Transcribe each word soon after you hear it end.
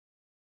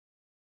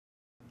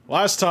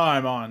Last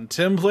time on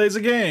Tim Plays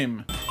a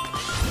Game.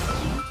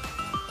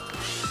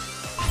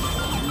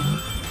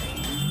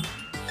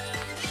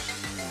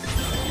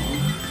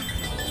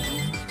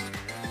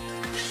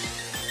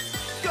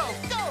 Go,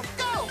 go,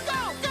 go,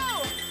 go,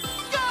 go,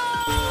 go!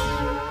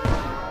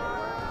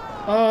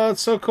 Oh,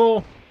 it's so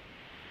cool.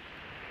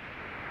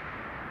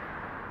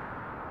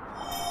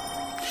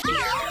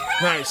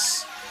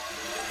 Nice.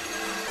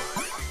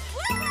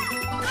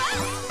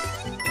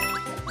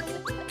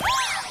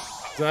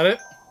 Is that it?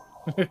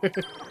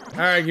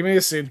 Alright, give me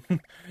a seed.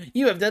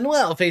 You have done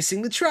well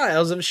facing the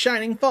trials of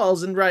Shining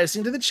Falls and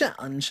rising to the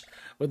challenge.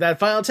 With that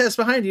final test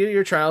behind you,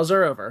 your trials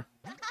are over.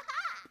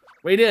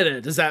 We did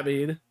it. Does that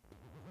mean?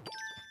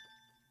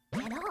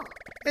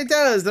 It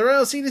does. The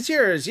royal seat is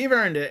yours. You've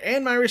earned it,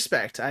 and my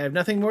respect. I have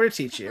nothing more to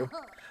teach you.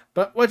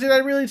 But what did I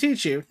really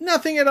teach you?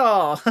 Nothing at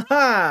all. Ha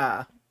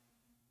ha!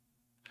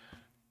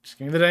 Just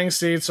give me the dang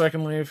seed so I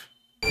can leave.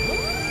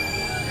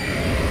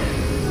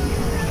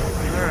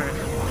 Alright.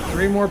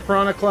 3 more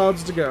piranha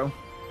clouds to go.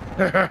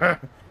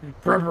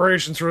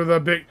 Preparations for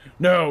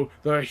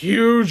the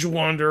huge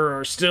wonder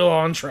are still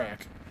on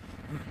track.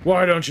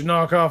 Why don't you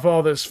knock off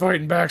all this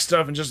fighting back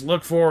stuff and just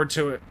look forward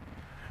to it?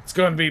 It's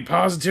going to be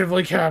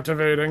positively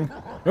captivating.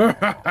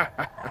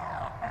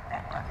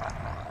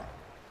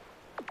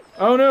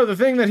 Oh no, the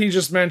thing that he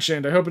just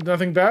mentioned. I hope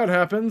nothing bad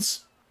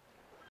happens.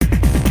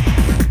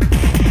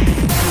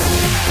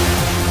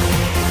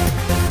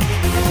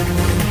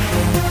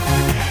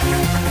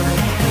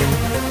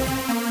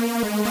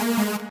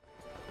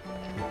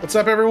 What's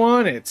up,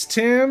 everyone? It's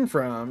Tim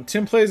from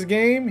Tim Plays a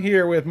Game,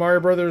 here with Mario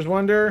Brothers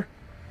Wonder,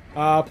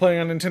 playing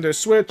on Nintendo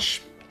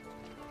Switch.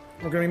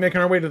 We're going to be making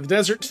our way to the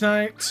desert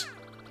tonight.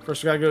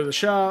 First, we got to go to the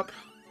shop,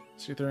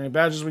 see if there are any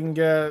badges we can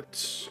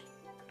get.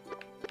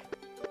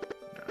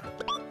 No.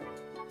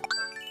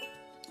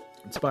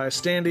 Let's buy a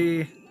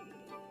standee.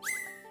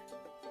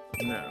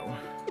 No.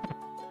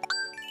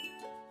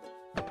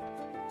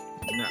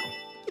 No.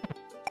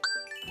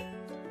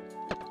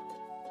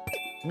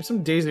 Give me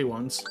some Daisy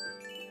ones.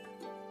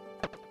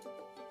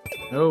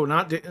 No,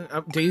 not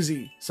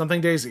Daisy.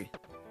 Something Daisy.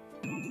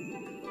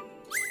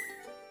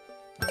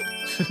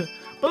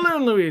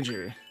 Balloon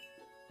Luigi.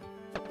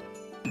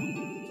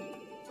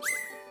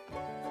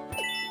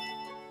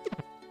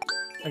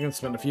 I can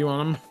spend a few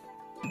on them.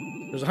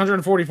 There's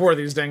 144 of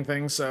these dang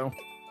things, so...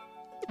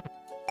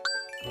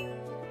 They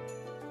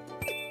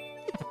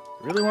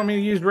really want me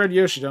to use Red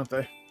Yoshi, don't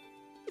they?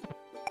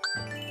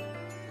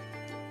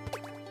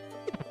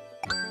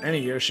 Any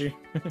Yoshi.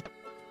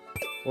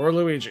 Or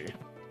Luigi.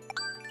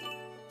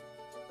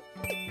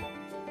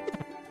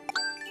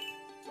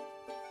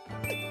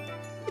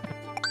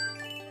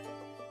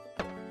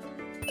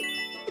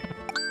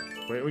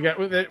 Wait,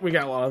 we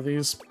got a lot of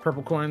these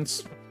purple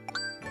coins.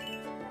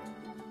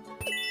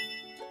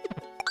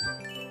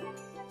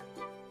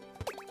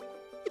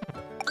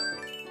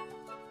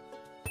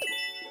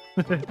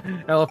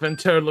 Elephant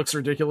Toad looks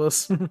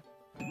ridiculous.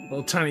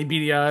 Little tiny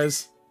beady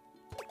eyes.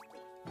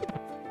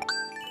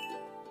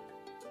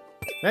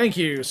 Thank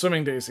you,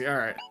 Swimming Daisy. All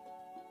right.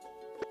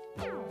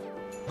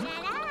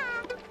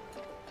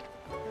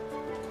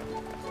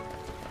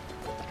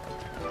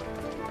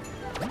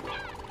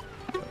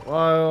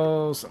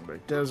 Wild,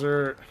 Sunbaked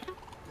Desert.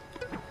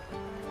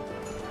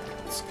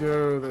 Let's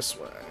go this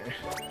way.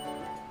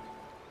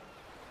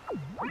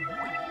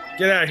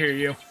 Get out of here,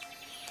 you.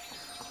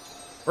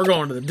 We're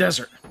going to the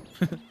desert.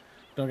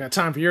 Don't got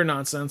time for your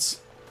nonsense.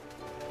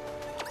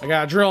 I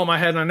got a drill in my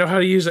head and I know how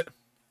to use it.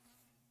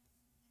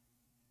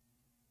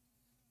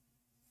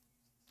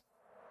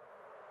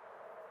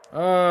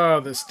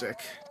 Oh, this dick.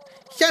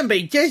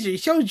 Sunbaked Desert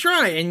is so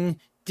dry and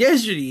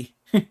deserty.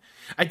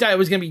 I thought it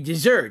was gonna be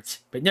dessert,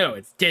 but no,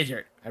 it's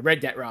desert. I read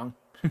that wrong.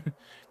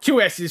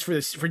 2 S's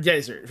for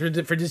desert, for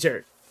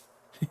dessert.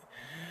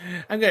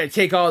 I'm gonna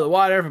take all the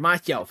water for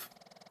myself.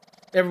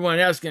 Everyone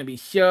else is gonna be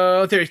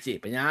so thirsty,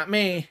 but not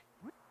me.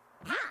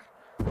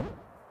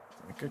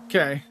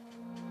 Okay.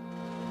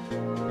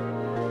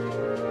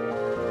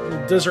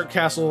 The desert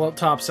castle up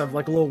tops have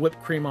like a little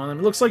whipped cream on them.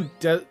 It looks like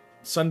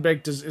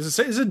Sunbaked.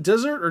 Is it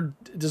dessert or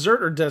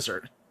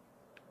desert?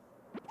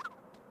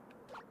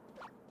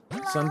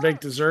 Sunbaked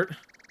dessert.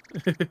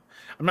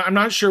 I'm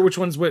not sure which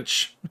one's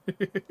which.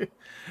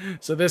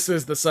 So this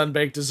is the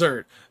Sunbaked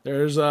dessert.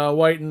 There's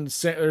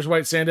there's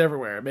white sand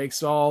everywhere. It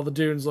makes all the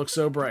dunes look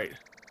so bright.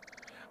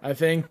 I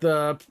think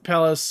the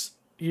palace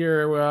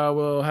here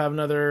will have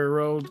another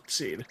road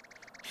seed.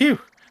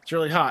 Phew! It's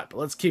really hot, but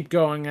let's keep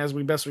going as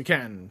best we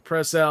can.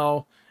 Press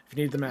L if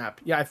you need the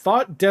map. Yeah, I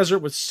thought desert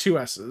was 2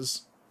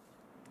 S's.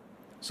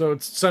 So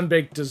it's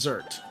Sunbaked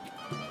dessert.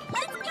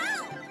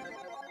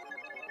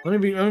 Let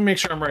me make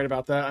sure I'm right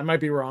about that. I might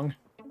be wrong.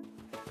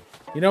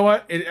 You know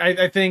what?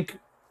 I think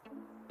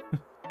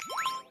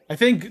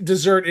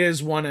dessert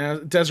is 1 S.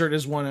 Desert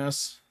is 1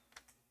 S.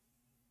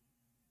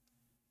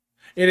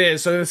 It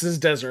is. So this is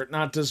desert,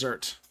 not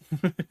dessert.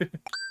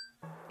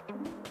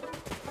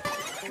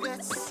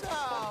 That's so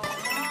hot.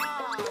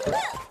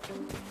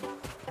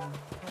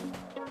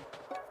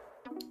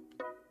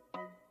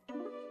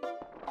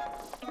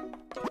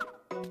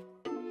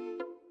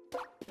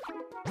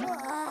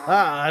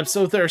 Ah, I'm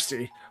so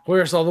thirsty.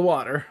 Where's all the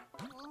water?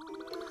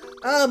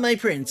 Ah, my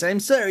prince, I'm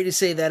sorry to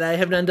say that I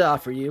have none to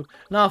offer you.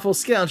 An awful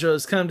scoundrel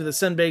has come to the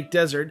Sunbaked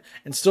Desert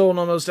and stolen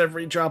almost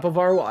every drop of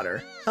our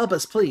water. Help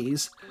us,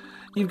 please.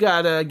 You've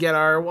got to get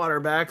our water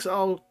back, so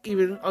I'll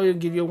even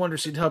give you a wonder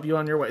seed to help you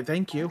on your way.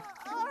 Thank you.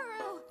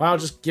 Wow,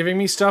 just giving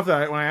me stuff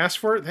that when I asked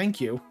for it? Thank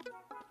you.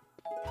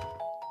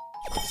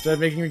 Instead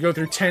of making me go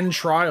through 10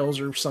 trials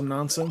or some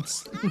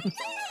nonsense.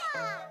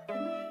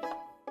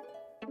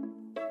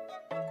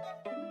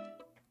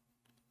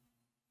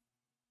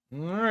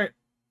 Alright.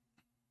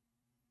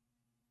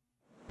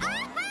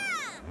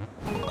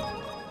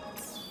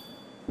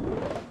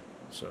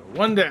 So,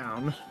 one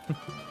down.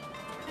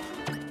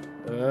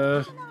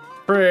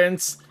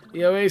 Prince,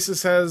 the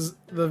oasis has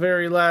the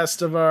very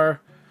last of our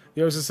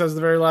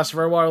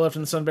water left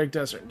in the Sunbaked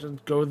Desert.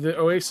 Just go to the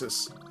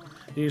oasis.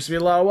 There used to be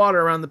a lot of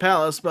water around the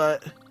palace,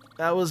 but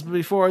that was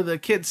before the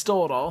kids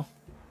stole it all.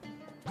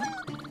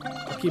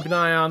 I'll keep an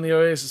eye on the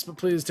oasis, but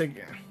please take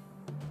it.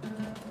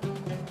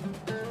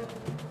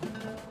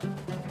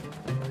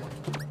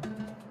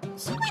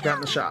 So what you got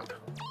in the shop?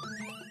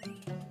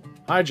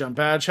 High jump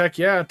badge. Heck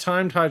yeah,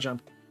 timed high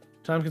jump.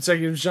 Time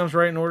consecutive jumps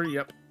right in order.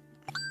 Yep.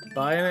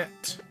 Buying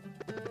it.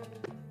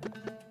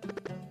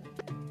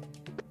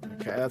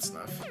 Okay, that's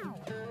enough.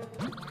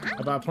 How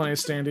about plenty of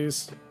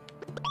standees?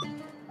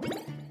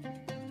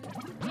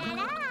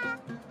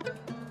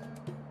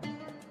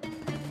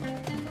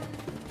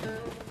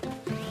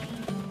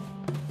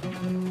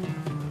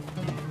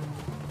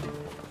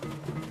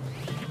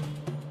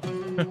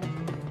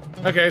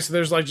 Okay, so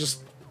there's like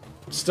just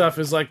stuff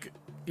is like,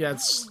 yeah,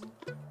 it's,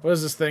 what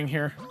is this thing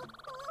here?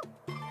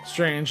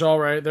 Strange,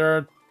 alright, there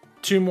are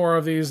 2 more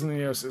of these in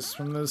the oasis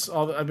from this,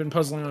 all I've been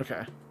puzzling,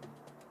 okay.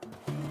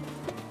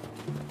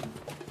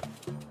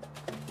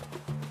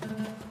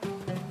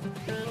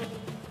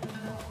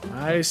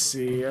 I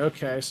see,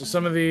 okay, so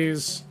some of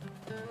these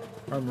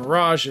are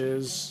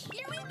mirages.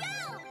 Here we go.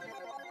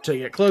 Till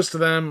you get close to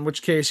them, in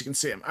which case you can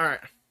see them,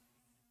 alright.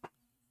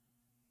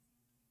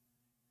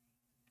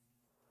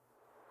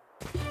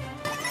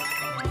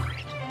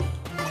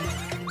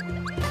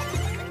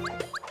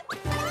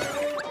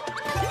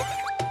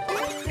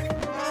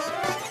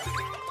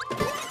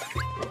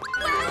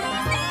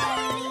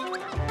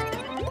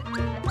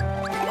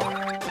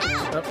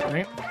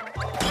 Right.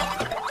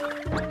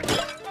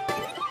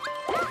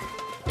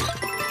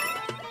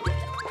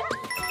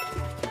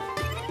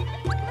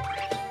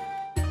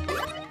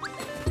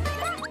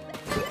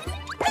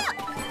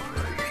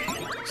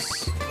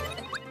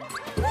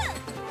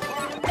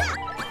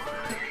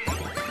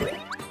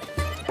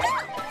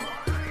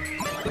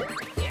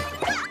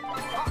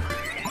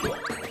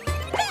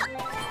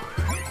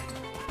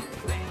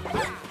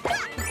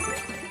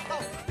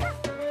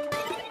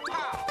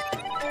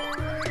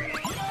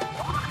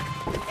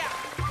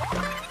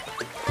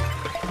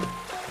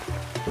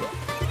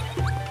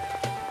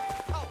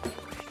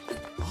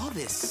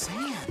 This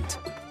sand.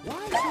 Why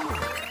here?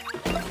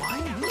 Why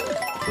me?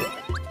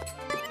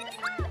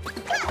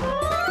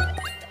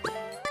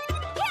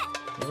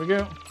 There we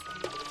go.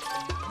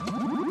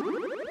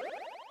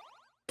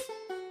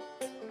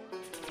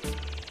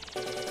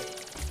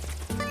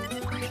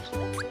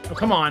 Oh,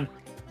 come on.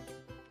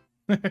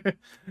 Okay,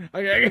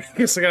 I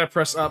guess I gotta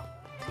press up.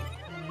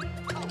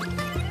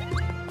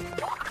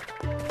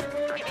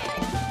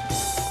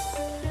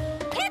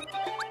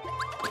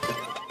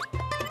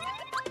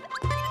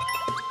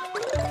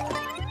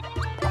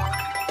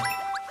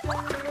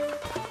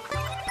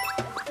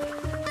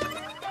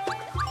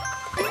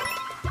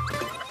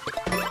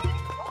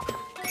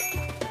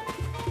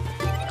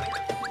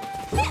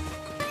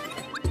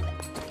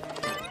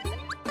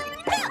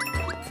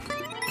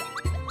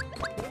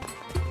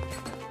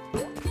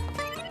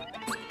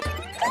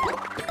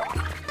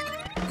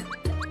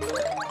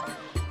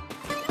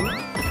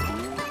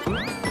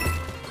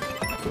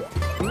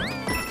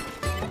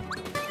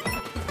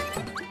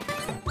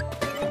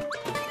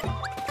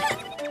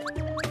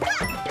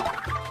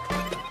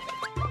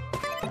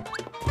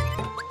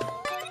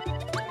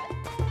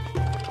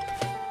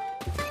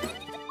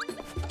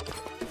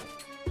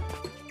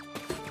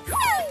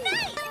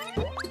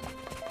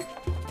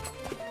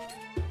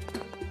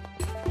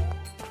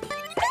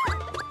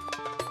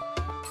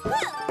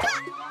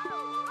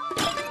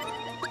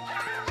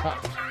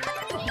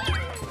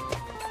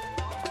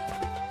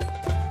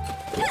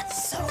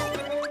 So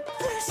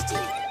thirsty.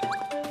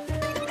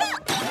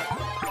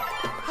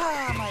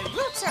 Ah, my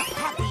roots are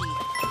happy.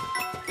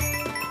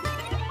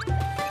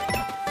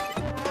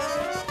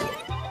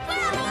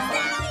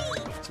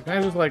 So can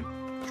I just like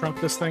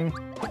trunk this thing?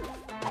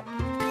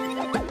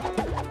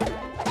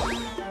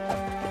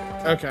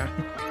 Okay.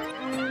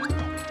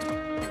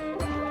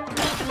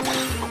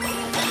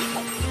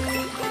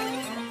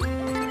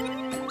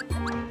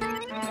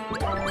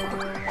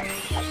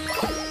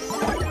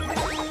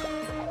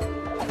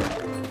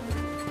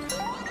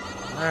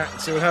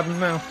 Alright, see what happens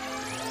now.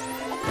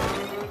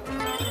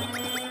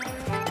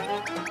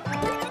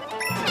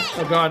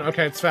 Oh god,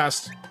 okay, it's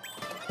fast.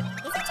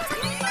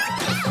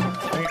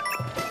 Dang it.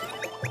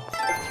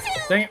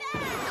 Dang it.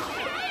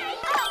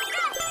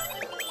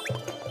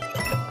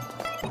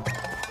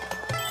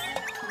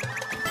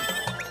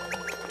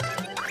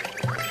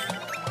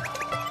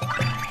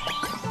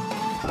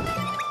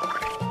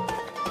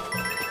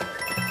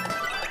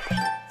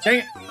 Dang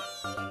it.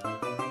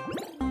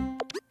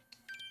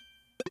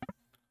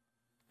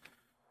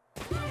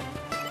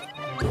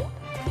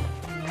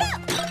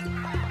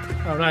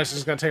 Oh, nice.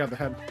 Just gotta take out the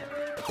head.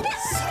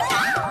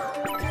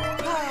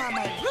 Ah,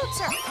 my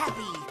roots are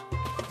happy.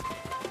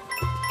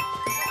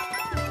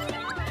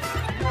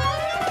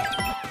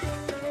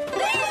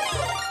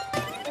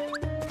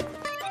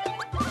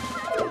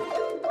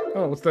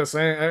 Oh, what's this?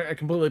 I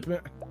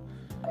completely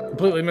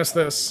missed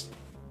this.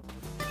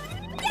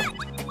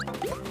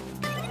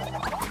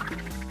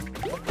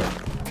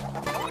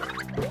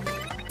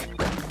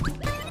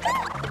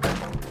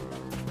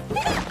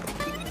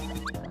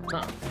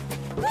 Huh.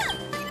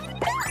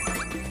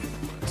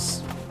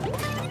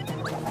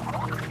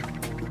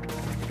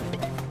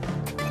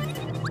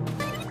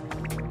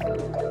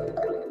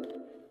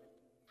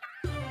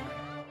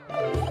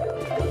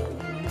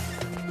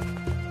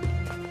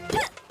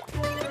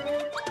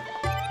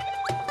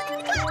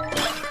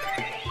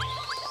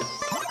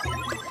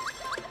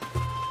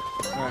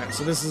 Alright,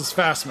 so this is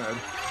fast mode.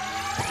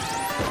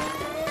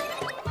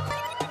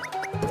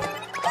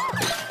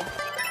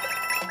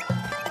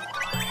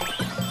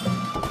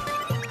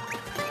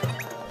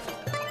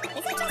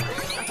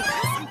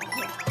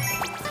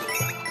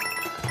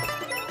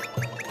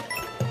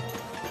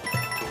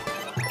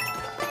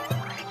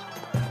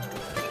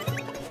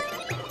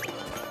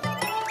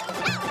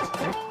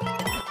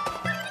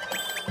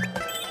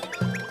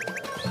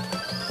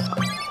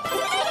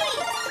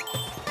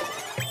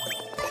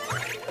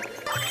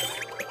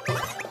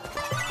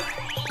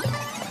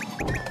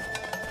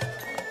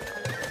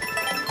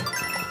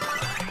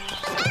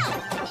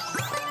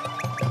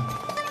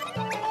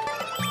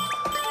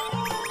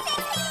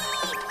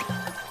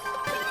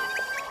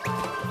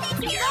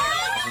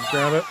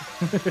 Grab it.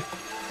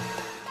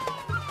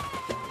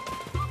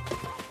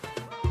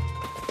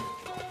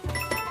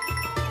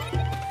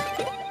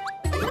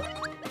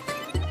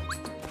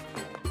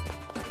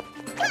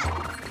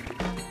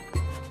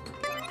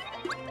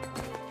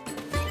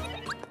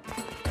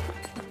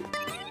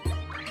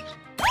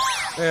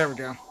 There we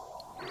go.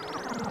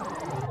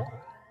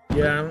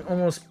 Yeah, I'm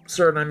almost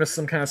certain I missed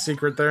some kind of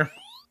secret there.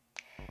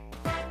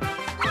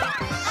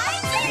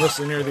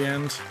 Mostly near the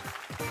end.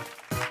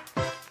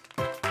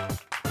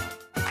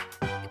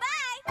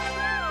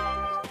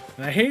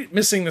 And I hate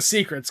missing the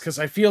secrets because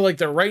I feel like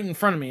they're right in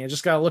front of me. I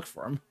just gotta look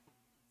for them.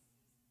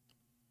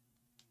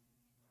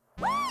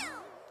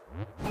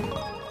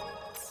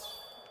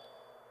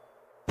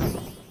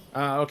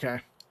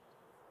 Okay.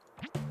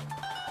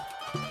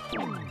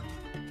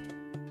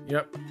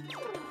 Yep.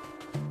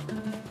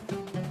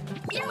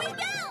 Here we go.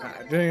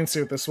 I didn't even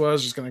see what this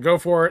was. Just gonna go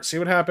for it, see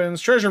what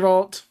happens. Treasure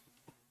vault.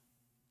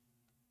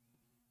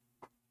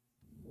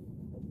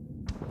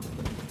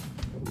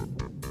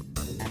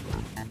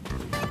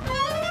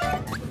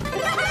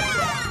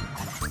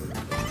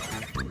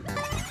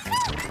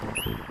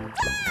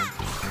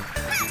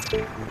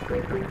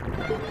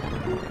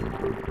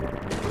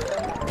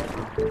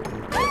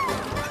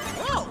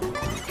 Whoa!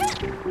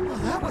 Well,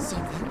 that was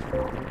something.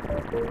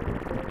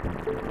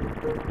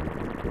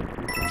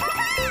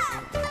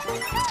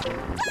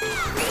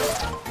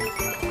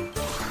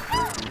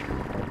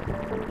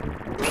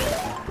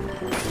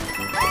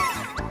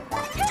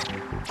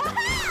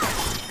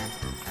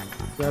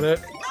 Is that it?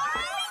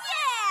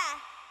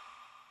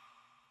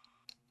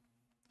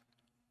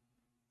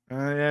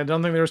 Yeah, I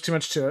don't think there was too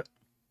much to it.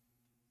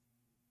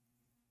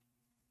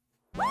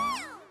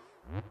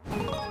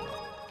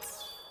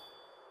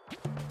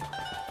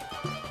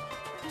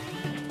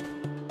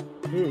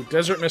 Ooh,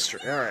 desert mystery.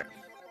 Alright.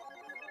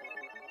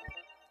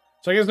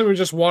 So I guess if we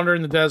just wander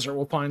in the desert,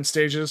 we'll find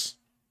stages.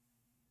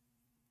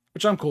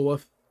 Which I'm cool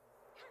with.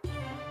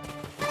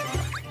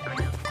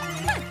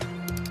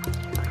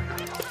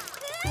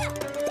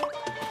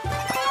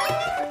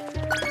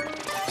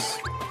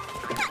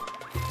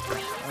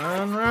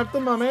 Unwrap the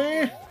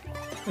mummy!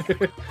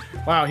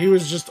 Wow, he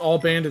was just all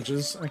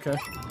bandages. Okay.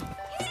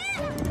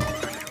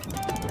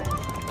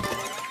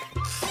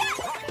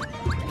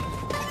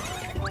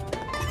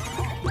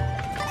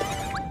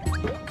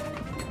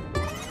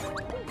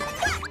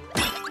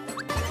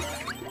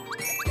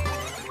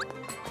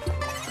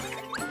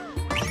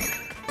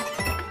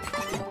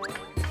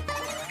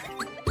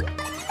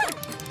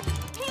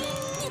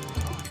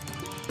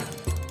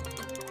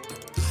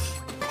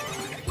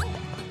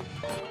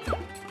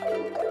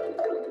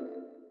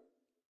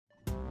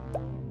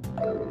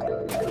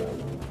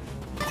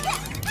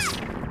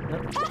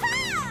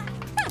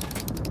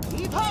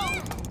 Heave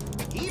ho!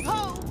 Heave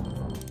ho!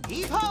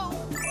 Heave ho!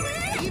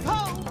 Heave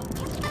ho!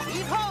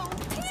 Heave ho!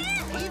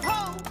 Heave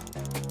ho!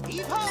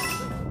 Heave ho!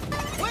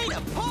 Way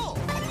to pull!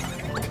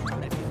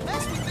 But if you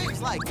mess with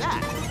things like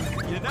that,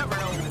 you never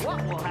know what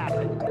will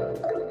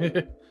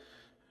happen.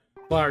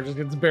 Flower just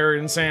gets buried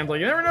in sand like,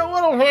 you never know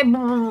what'll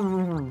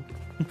happen.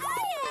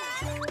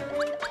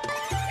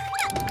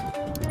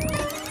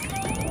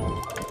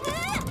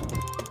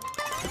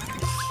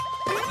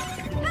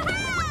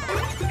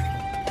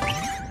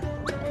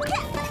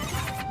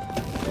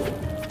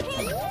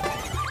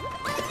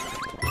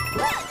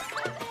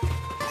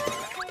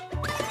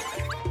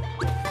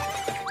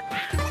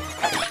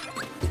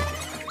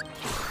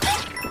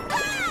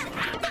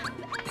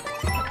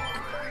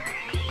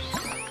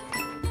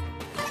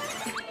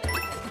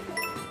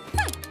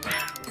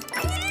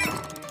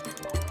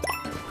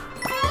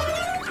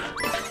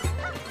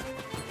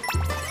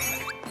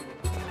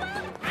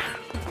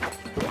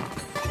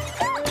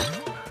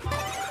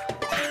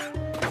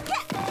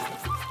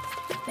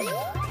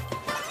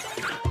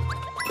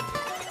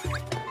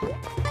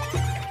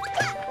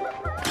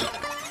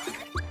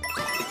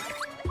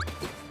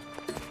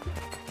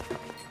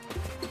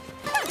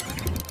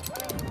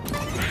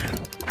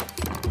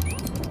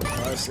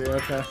 I see,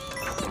 okay.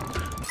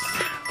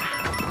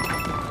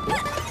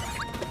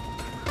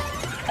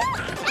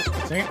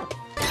 Dang it.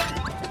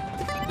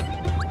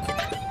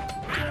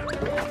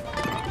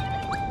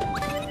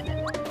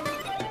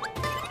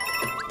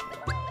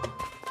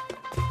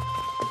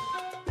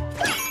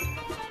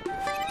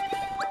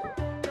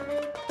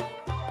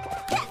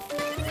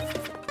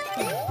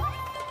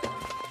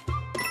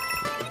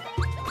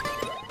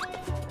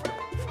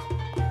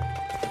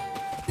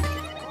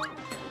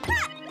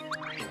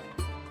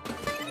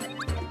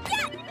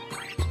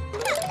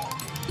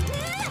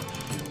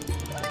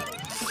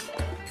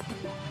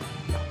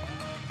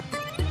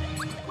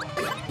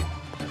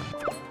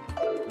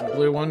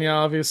 Blue one, yeah,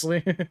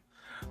 obviously. The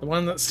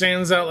one that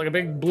stands out like a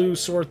big blue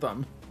sore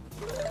thumb.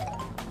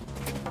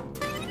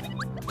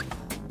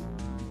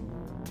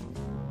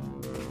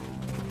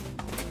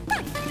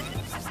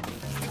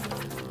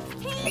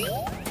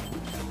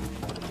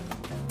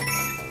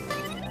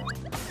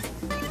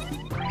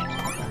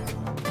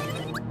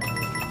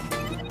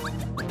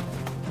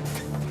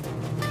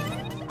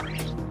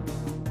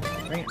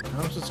 Dang it, how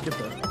am I supposed to get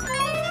there?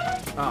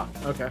 Ah,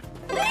 okay.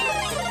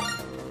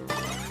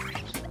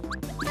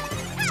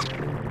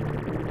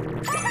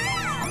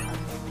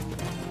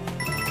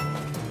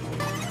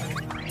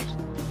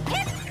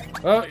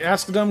 Oh, you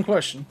ask a dumb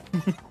question.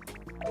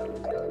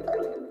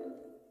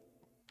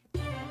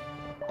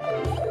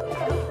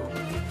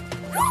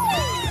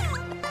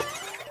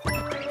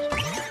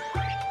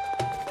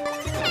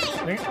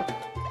 Dang it.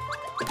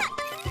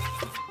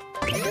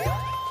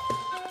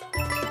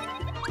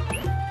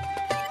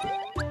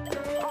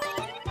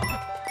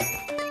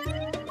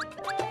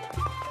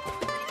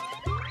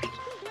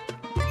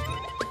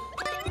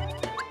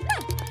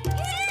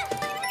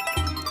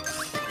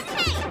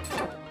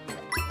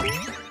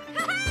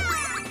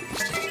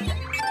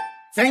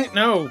 Dang it,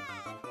 no!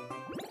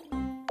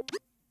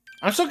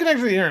 I'm still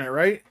connected to the internet,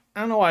 right?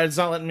 I don't know why it's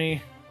not letting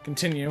me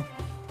continue.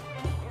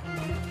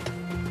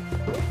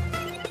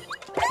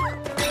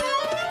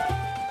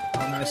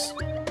 Oh, nice.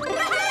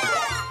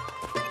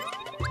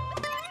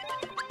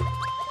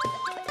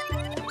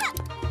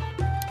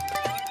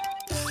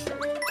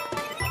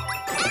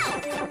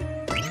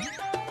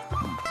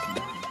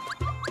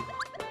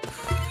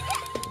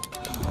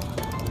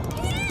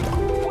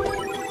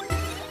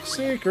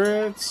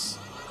 Secrets.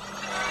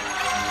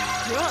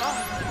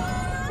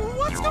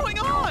 What's going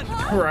on?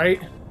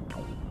 Right.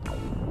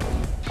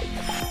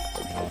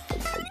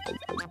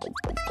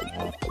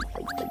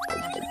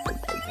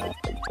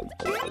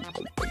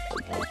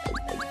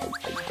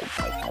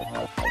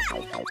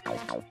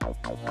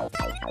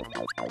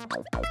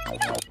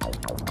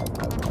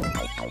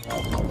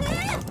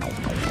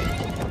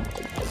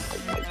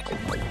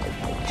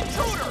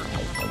 Intruder!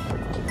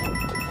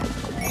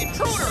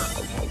 Intruder!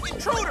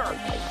 Intruder!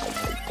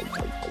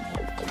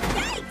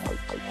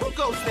 Who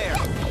goes there?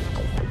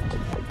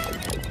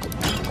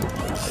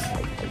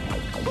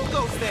 Who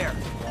goes there?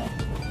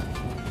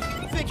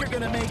 Think you're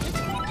gonna make it?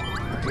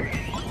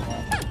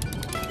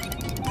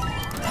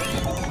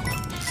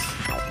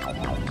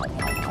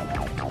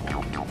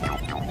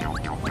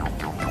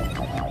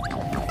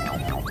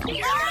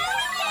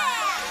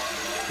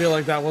 I feel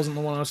like that wasn't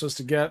the one I was supposed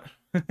to get.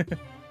 I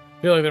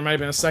feel like there might have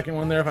been a second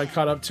one there if I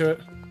caught up to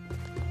it.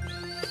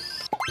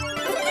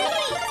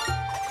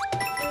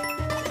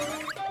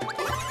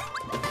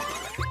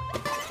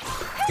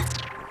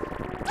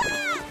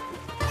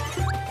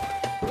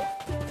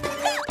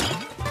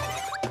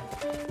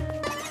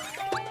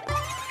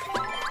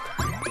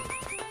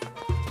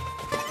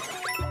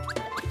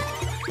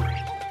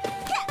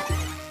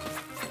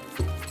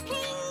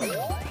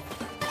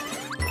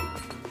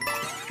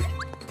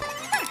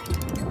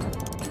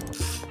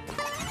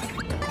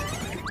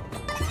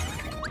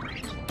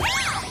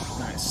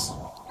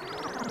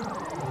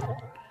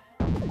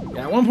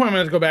 Yeah, at one point I'm gonna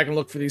have to go back and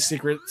look for these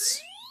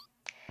secrets.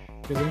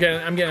 Because I'm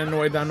getting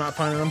annoyed that I'm not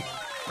finding them.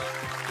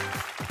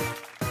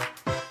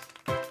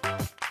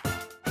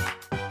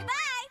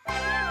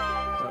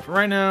 But for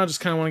right now, I just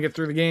kind of want to get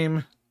through the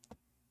game.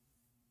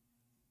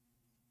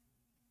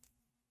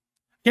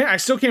 Yeah, I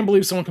still can't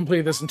believe someone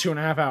completed this in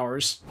 2.5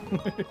 hours.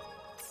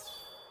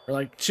 Or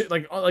like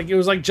it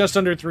was like just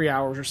under 3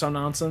 hours or some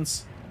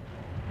nonsense.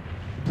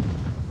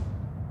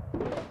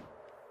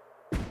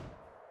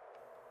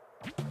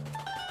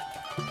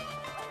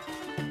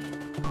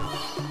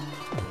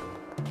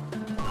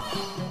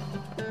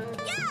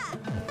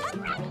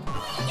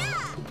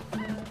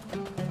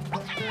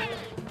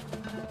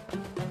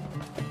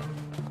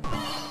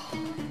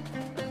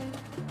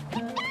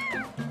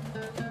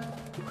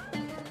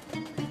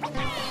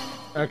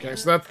 Okay,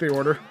 so that's the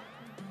order.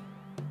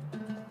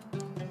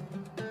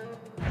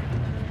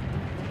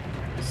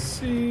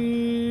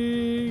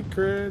 Secrets.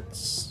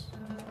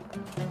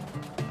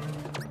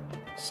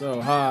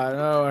 So hot.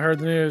 Oh, I heard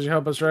the news. You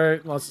help us,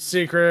 right? Lots of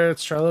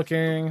secrets. Try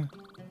looking.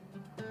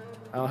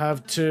 I'll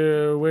have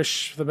to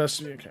wish the best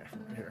of you. Okay,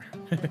 here.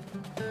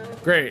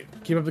 Great.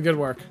 Keep up the good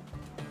work.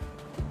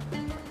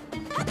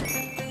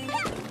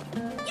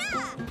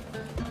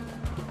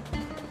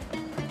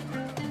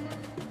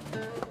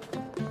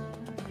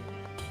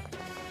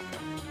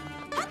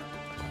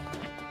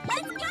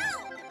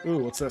 Ooh,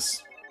 what's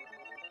this?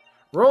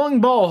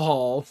 Rolling ball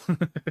hall.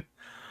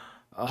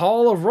 A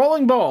hall of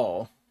rolling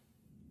ball.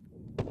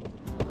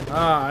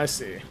 Ah, I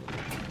see.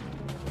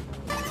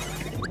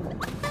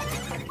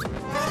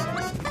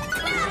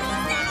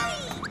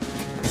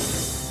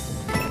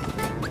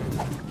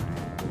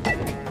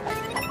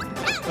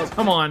 Oh,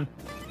 come on.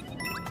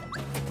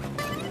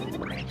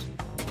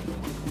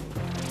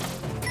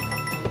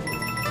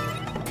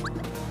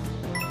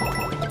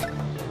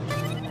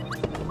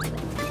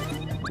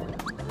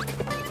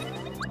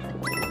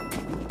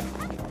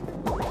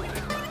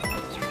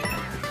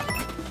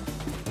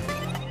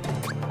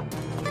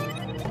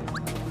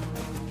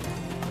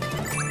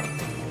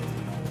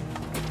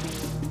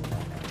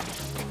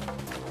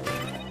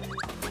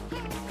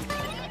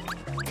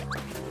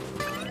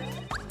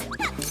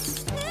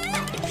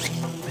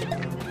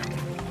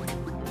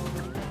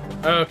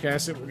 Okay, I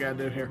see what we gotta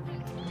do here.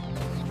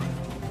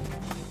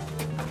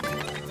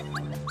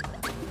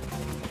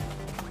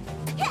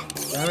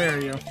 Come here,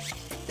 you.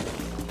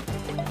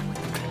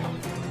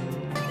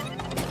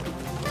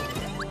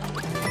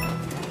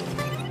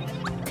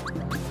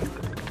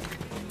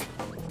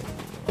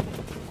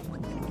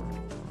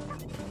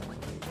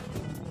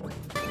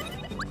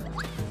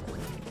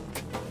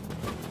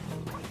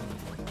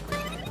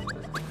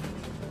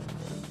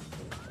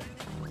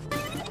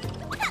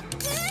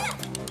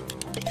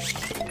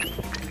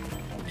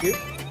 Cute.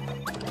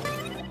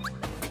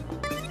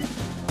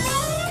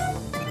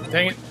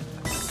 Dang it.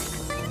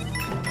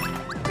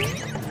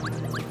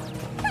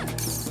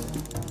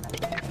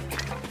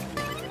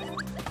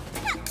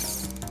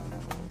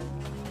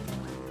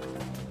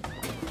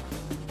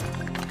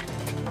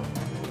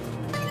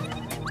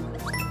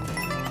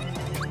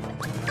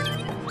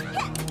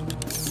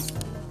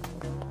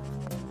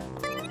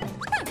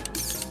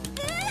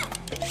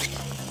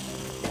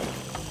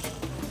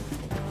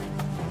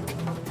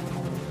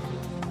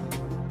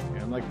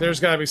 Like, there's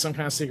gotta be some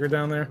kind of secret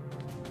down there.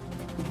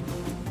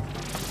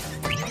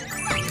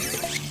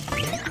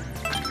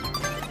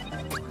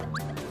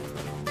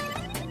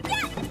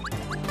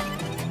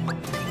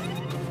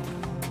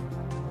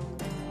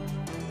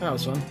 That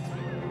was fun.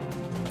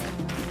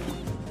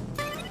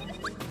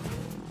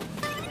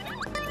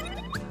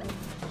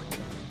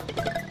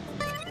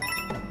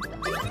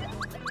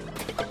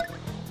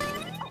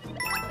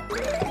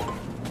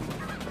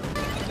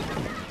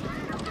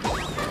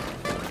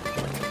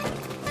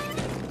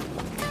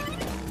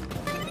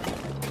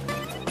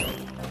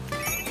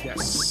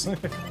 Yes.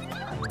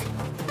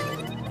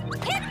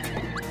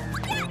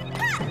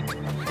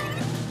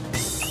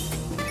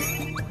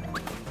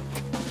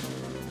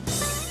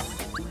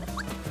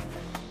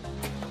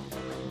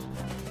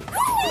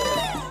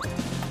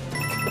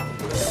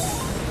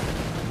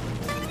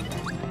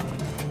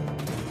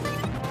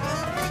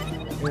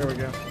 Here we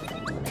go.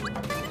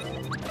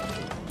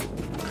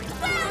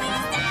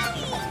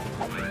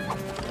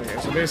 Okay,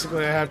 so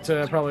basically I have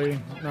to probably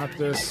knock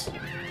this.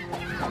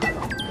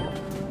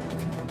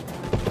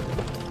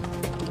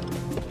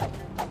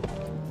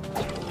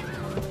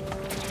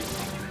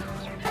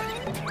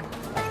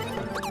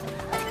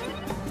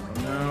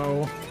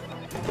 No.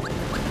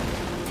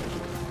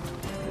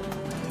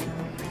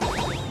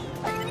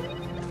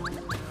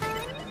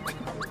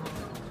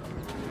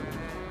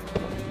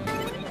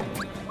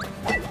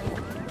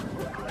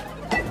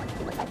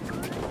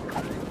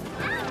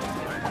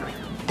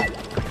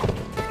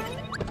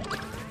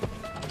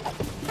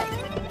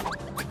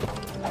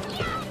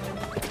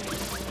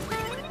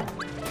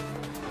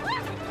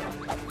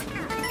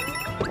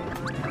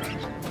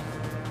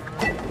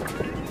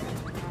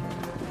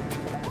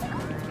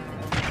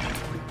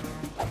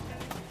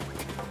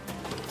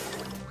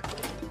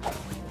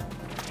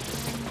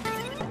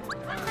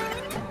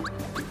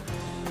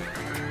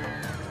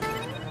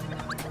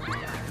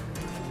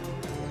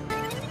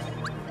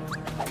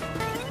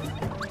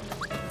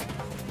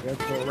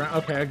 Go around.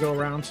 Okay, I go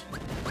around.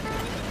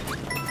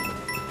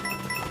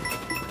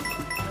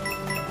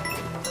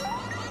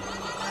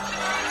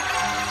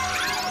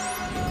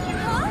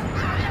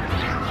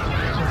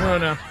 Oh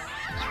no.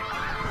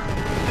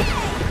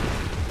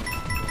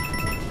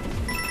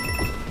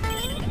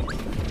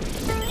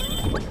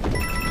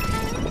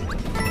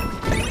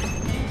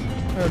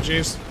 Oh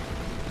jeez.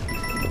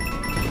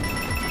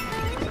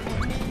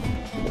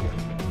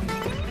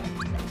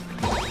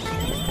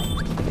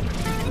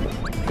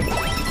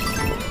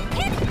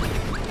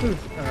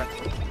 Alright.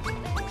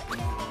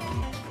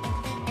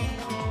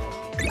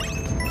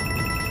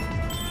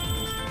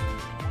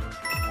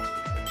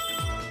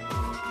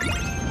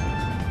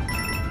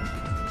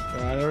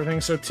 God,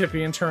 everything's so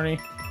tippy and turny.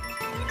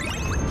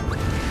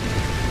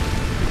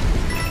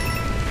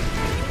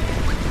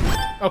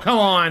 Oh, come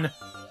on!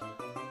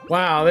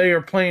 Wow, they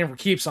are playing for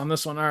keeps on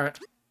this one. Alright.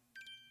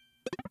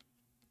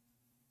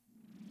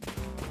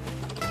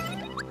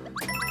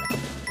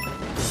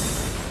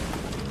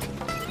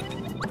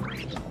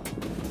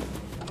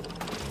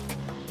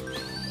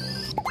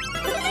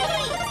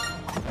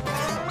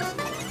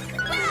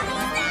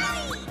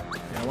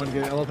 I want to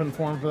get elephant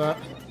form for that.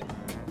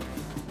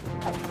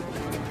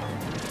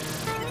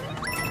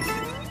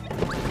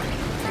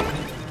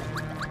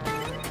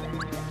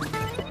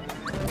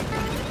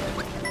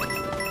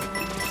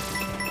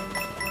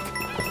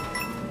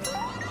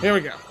 Here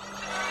we go.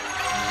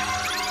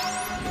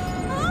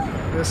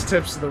 This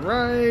tips to the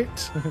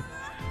right.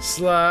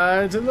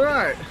 Slide to the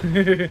right.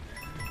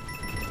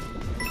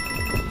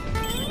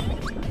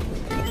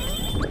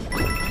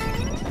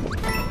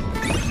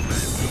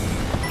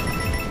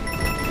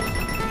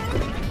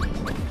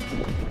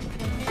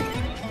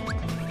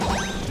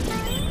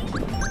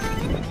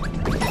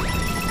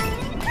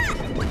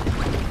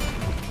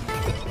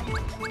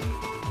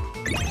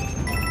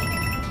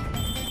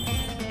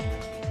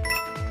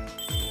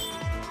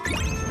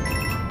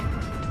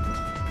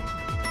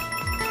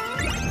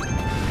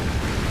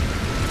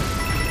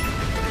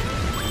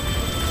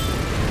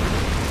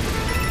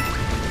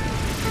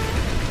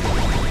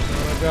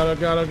 Oh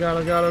god, oh god,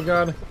 oh god, oh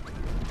god, oh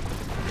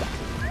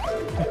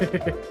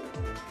god.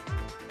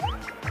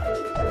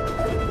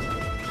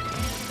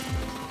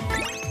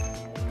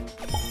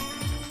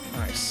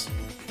 Nice.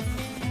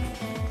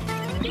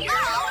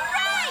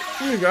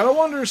 You got a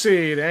Wonder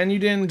Seed, and you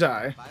didn't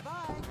die.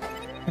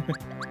 Bye-bye.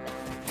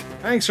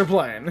 Thanks for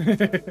playing.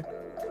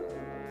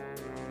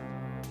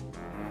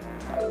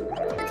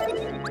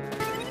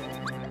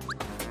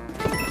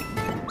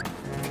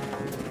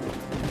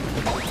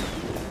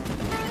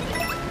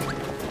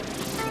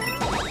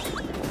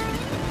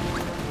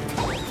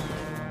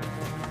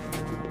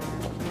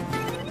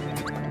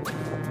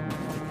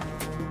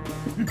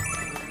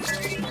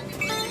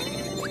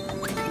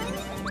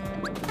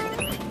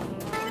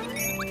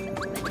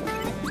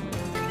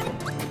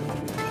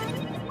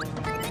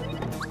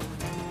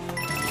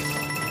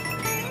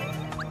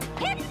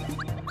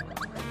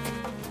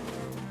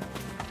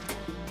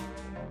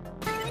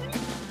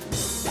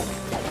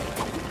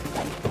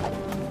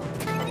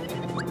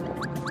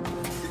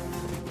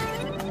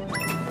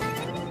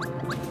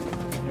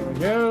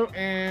 Go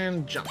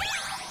and jump.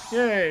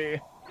 Yay!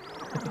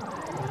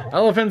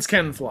 Elephants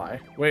can fly.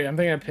 Wait, I'm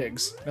thinking of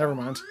pigs. Never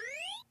mind.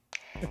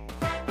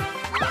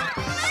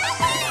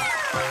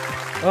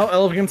 Well,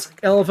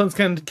 elephants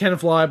can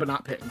fly, but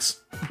not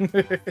pigs.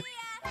 That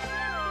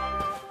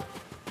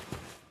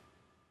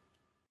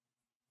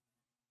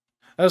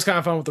was kind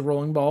of fun with the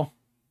rolling ball.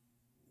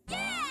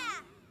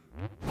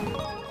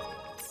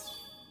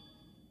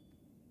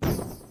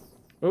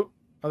 Oh,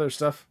 other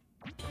stuff.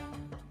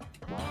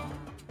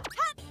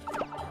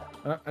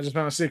 I just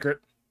found a secret.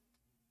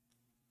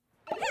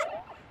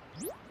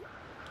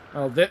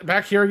 Oh,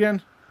 back here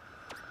again?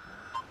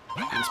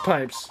 These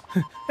pipes.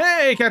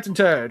 Hey, Captain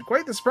Toad!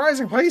 Quite the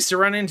surprising place to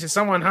run into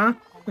someone, huh?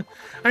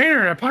 I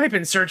entered a pipe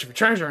in search of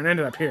treasure and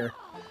ended up here.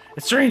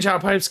 It's strange how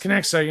pipes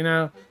connect so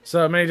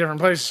many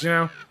different places, you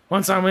know.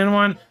 Once I'm in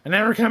one, I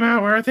never come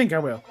out where I think I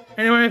will.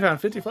 Anyway, I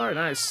found 50 flower.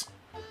 Nice.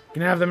 You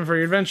can have them for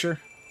your adventure.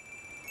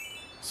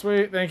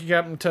 Sweet. Thank you,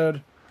 Captain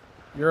Toad.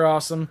 You're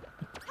awesome.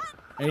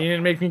 And you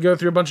didn't make me go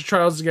through a bunch of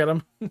trials to get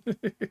them.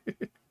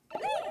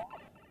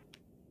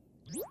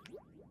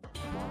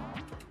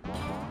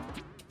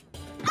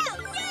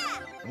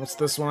 What's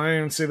this one? I didn't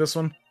even see this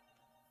one.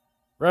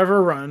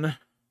 River Run.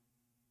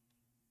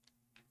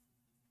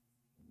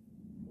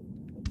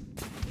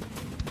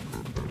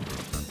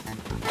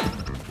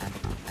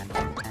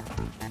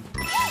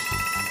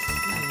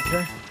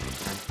 Okay.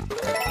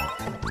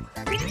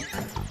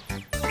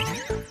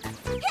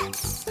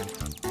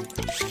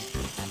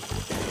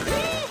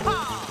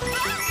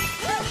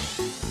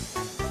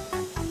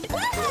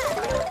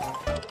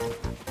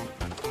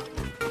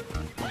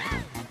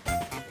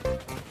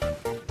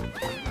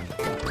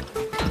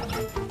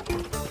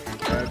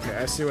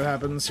 I see what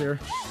happens here.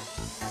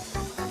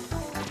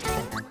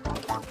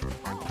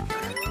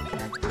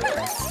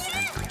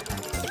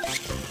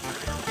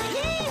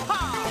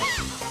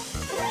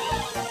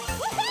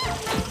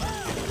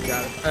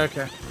 Got it.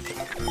 Okay.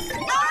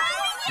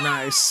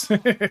 Nice.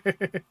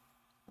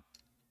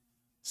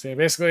 See,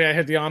 basically I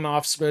hit the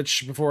on-off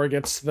switch before it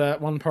gets to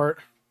that one part.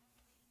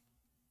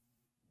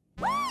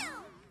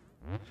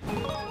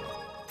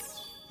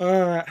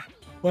 Alright.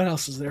 What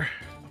else is there?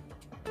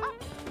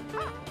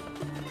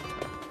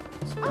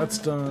 That's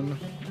done.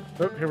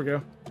 Oh, here we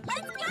go.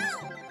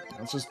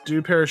 Let's just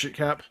do parachute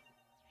cap.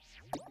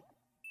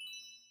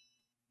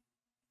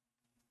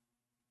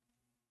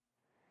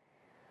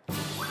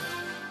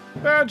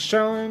 Badge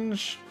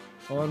challenge.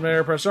 While in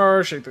midair, press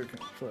R, shake the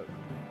foot.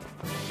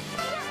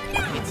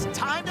 It's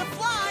time to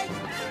fly!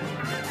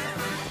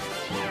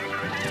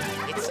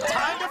 It's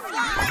time to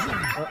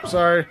fly! Oh,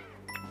 sorry.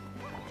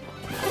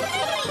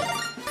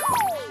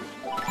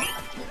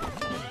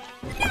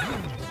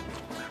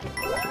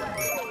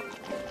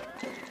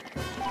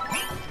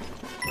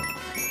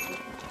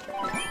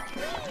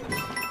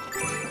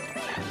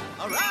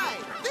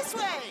 Alright, this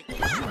way!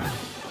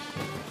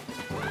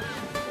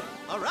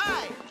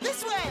 Alright,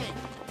 this way!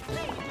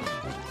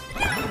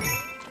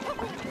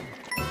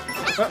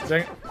 Oh,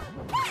 dang it.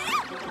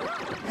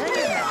 Hang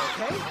in there,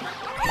 okay?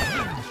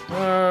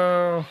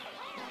 Oh.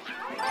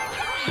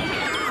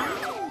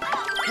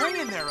 Hang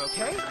in there,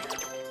 okay?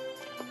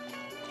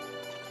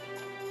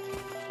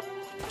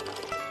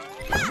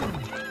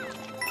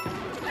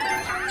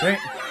 Dang it.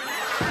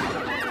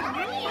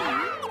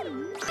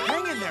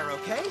 Hang in there,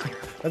 okay?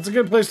 That's a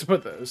good place to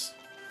put those.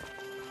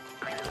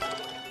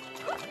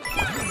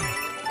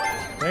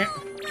 Okay.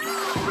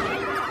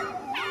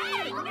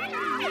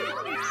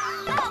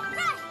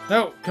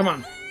 No, come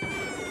on.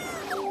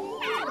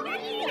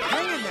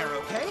 Hang in there,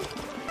 okay?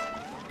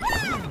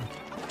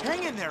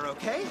 Hang in there,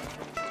 okay?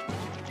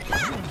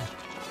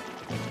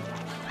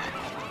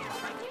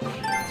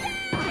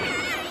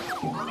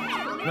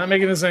 I'm not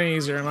making this any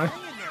easier, am I?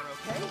 Hang in there,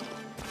 okay?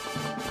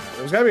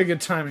 There's gotta be a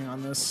good timing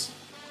on this.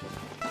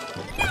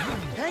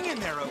 Hang in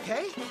there,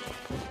 okay?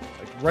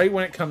 Like right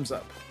when it comes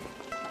up.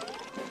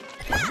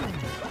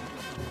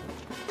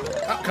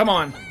 Oh, come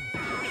on.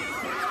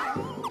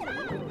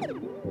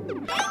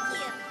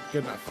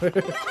 Good enough.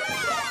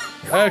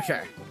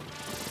 Okay.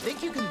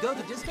 Think you can go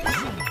the distance?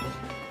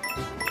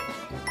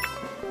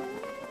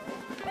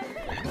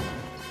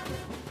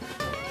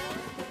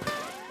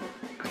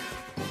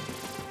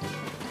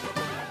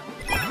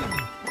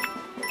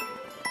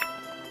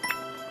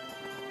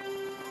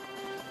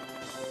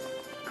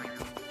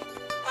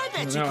 I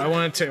bet you No, can. I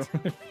wanted to.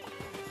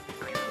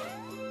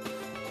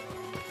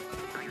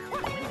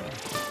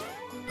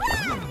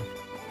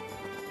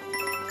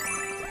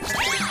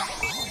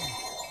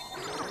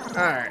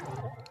 Alright.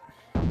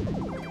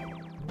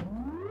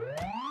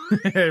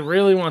 I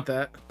really want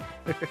that.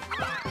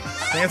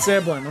 Can't say I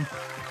blame him.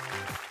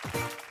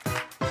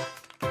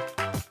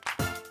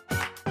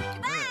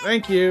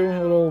 Thank you,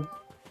 little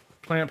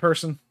plant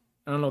person.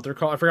 I don't know what they're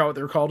called. I forgot what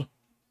they're called.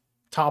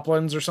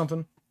 Toplins or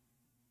something.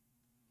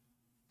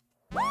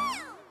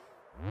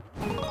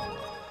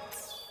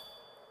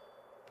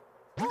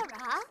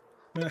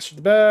 Master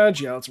the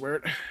badge. Yeah, let's wear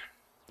it.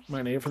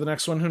 Might need it for the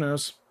next one. Who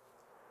knows?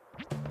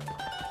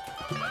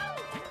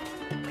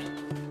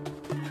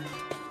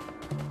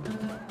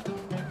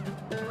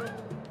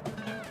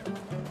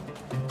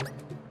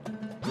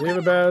 Do we have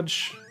a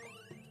badge?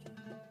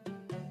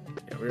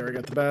 Yeah, we already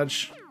got the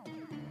badge.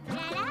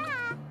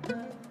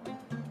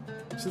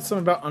 Is it something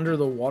about under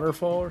the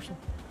waterfall or something?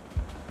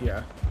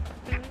 Yeah.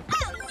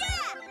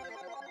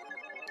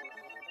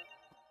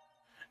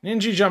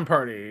 Ninja jump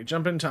party.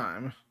 Jump in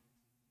time.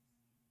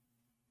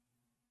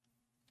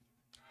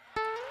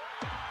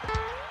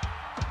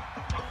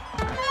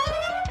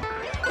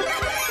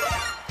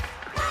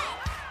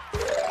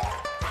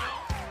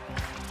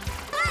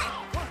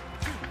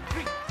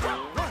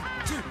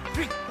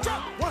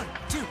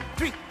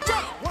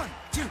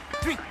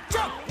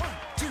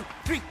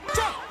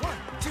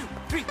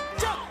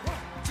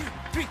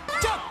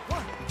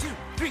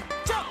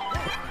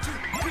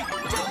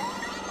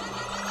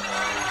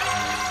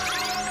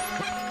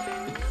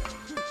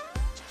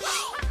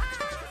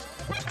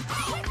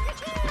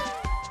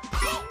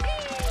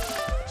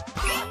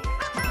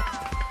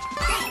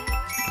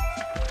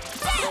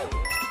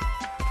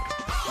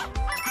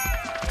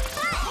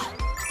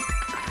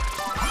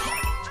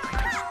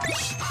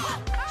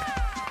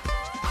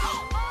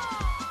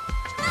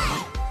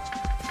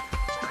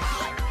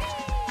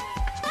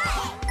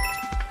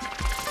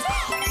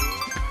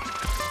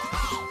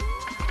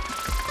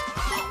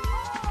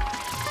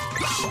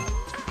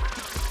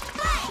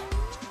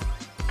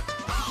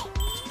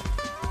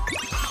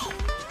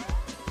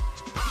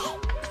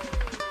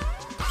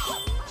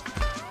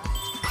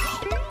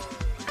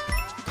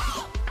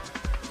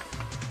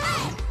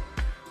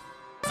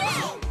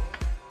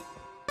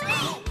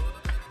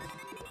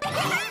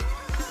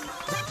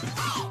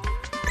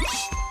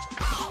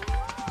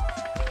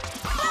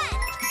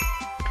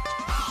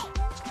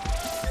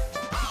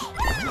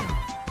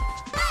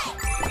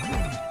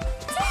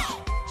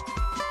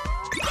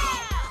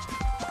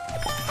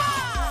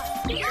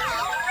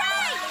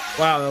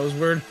 Wow, that was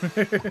weird.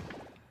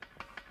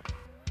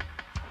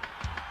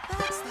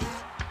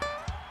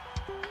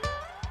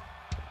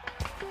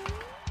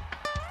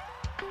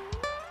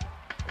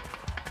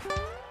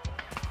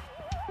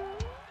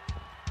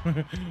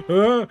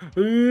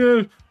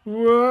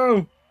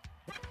 Whoa!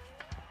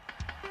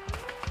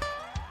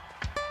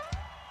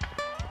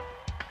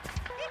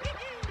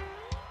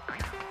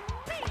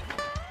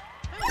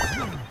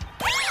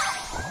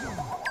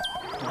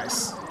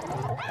 Nice.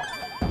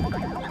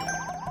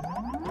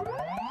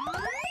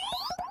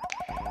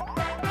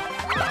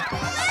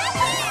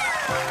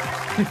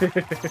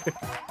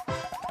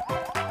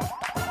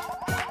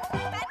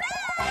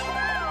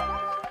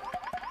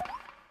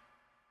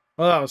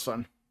 Well, that was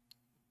fun.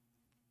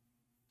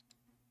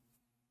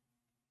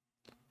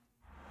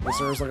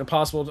 There's like a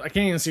possible... I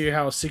can't even see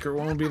how a secret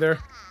one would be there.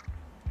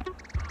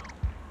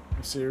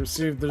 Let's see,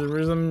 receive the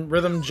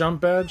rhythm jump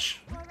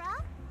badge.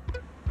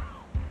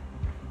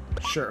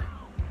 Sure.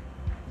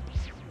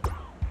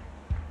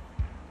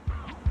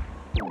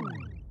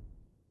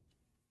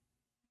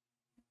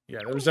 Yeah,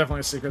 there was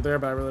definitely a secret there,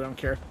 but I really don't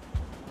care.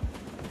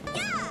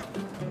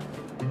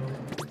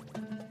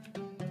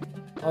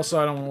 Also,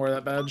 I don't want to wear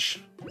that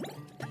badge.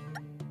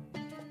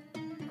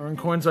 Earn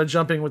coins by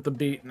jumping with the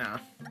beat. Nah.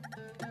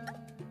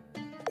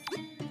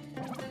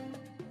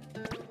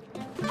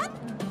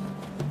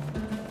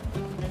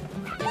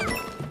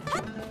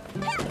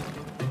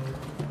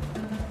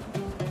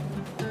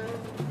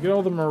 Get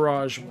all the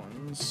Mirage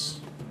ones.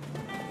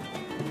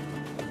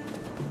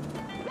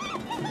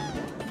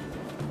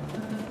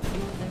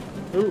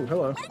 Ooh,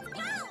 hello.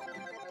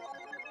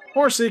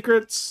 More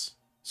secrets.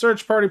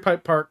 Search Party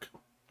Pipe Park.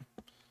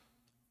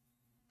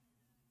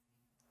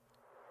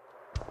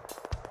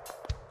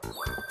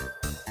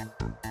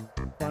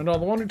 Find all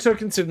the wonder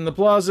tokens hidden in the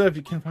plaza if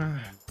you can find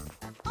that.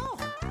 Oh,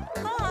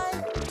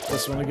 hi.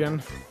 This one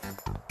again.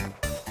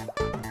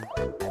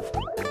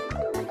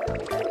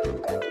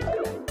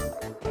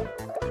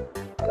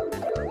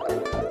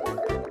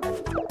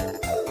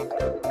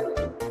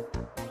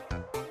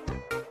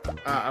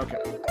 Ah, okay.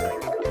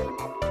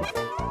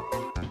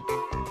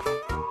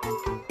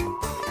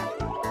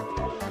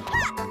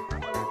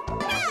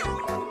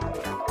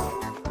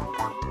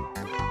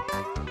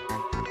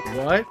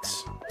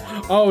 What?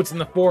 Oh, it's in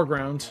the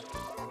foreground.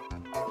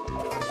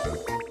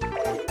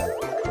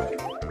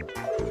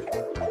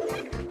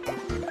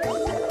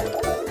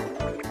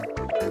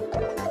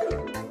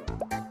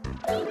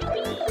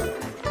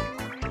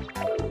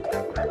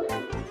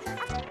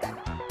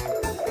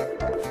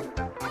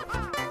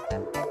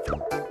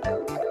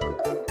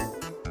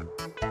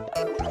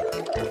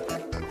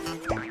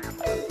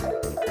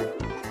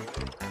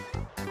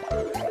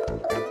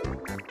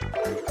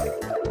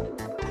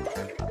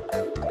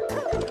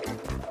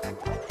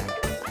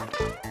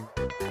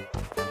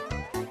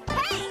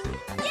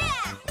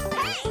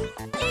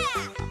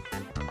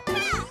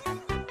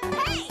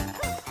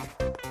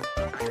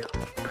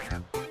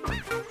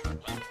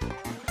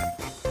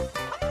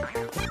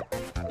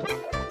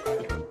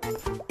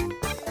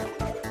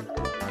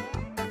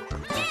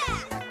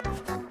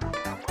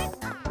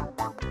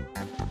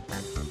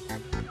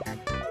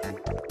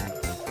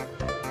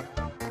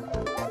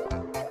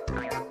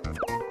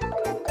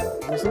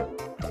 Is it?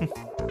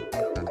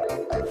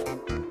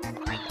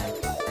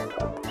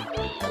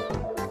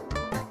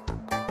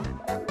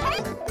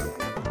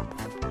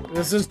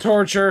 This is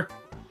torture.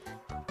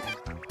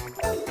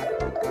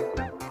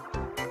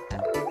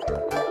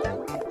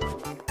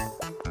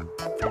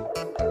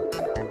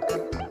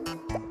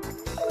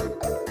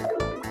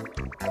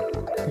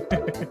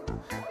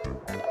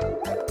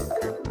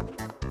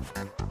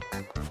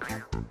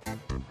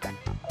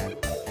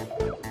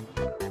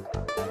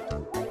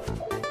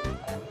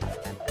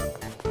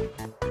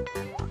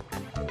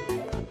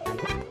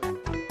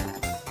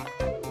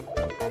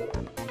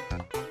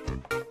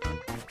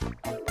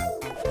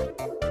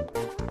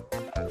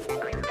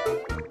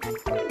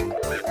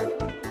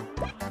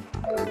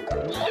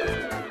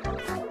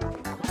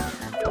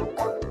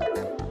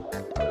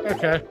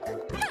 Okay.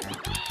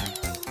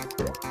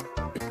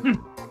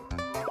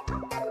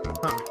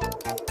 Huh.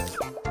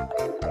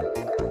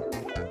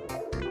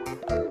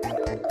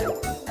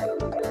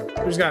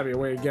 There's gotta be a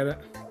way to get it.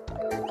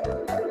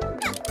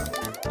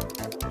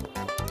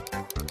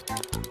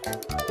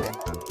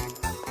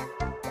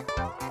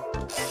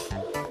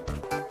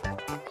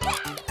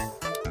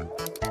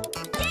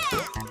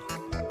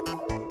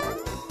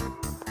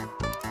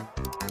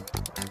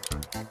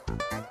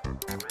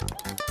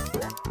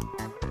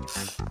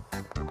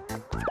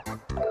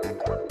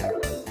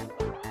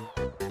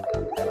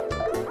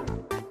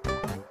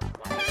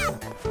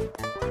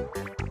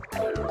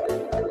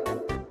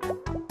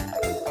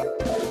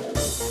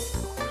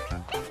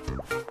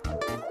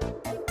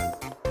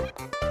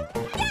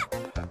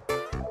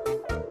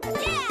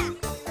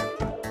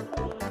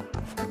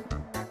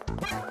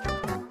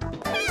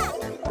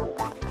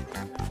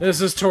 This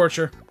is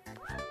torture.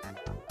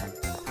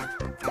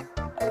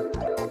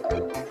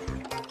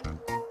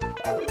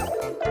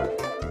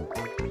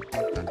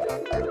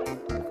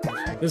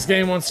 This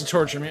game wants to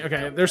torture me.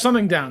 Okay, there's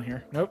something down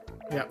here. Nope.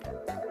 Yep.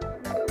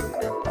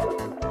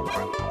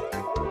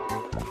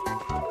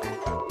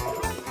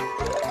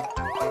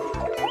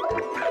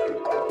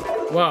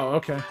 Wow,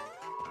 okay.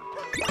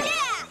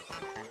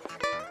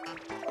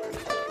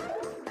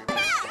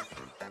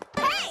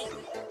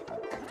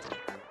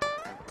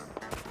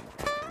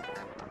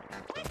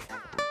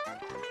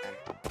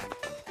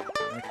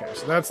 Okay,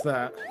 so that's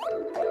that.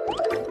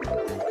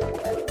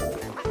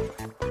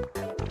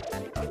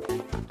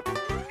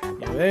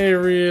 Yeah, they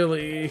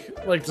really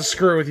like to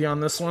screw with you on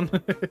this one.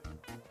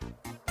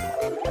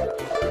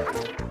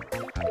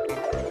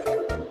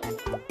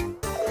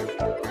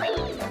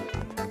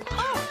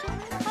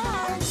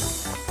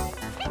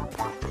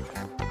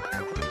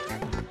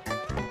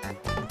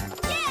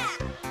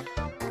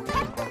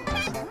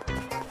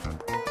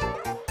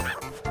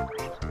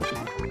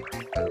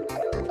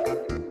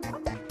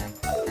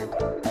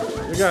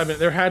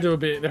 There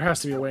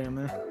has to be a way in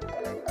there.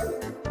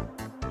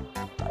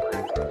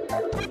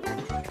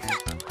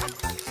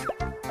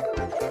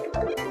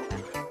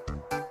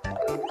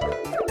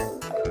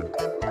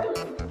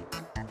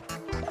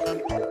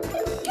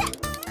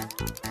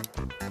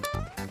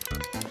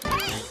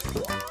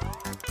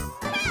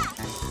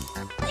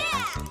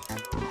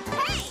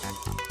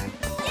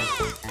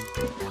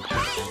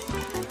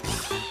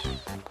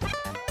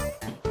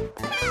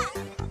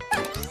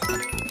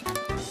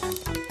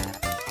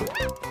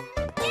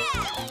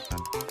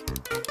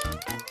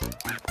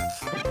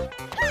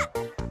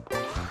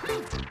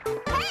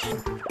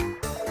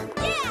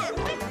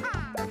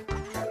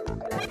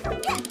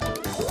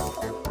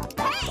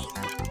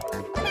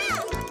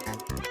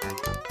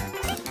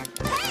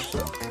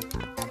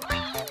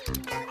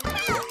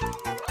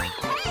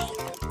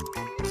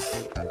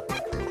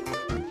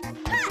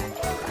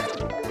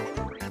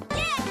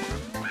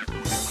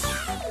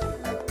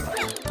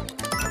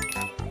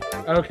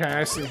 Okay,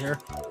 I see here.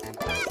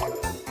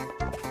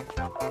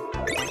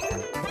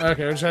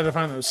 Okay, we just had to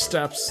find those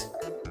steps.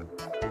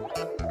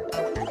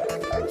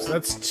 So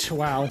that's...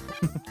 wow.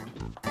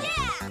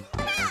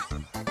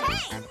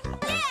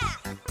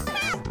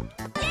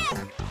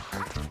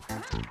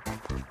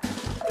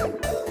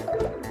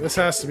 This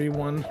has to be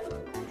one.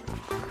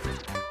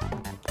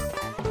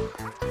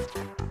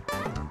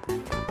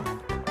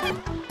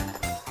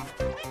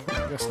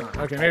 Guess not.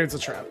 Okay, maybe it's a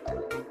trap.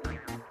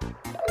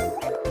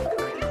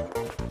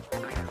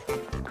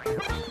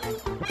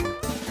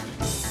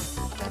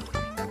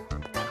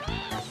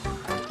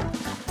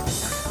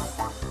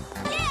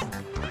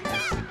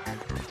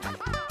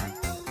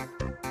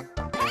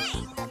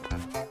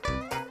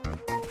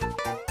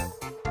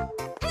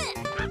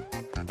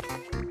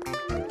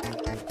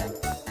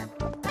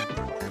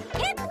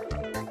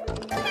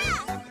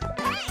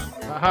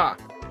 Aha!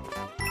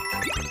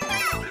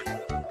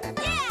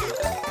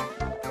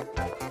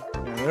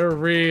 Yeah, they're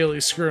really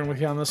screwing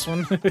with you on this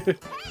one.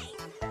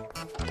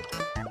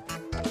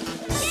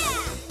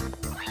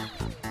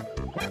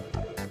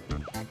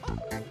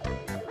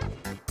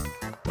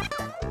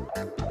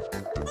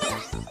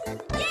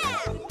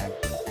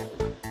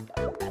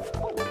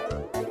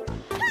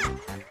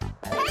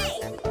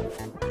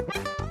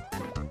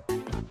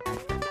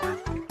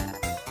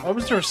 What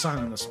was there a sign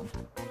on this one?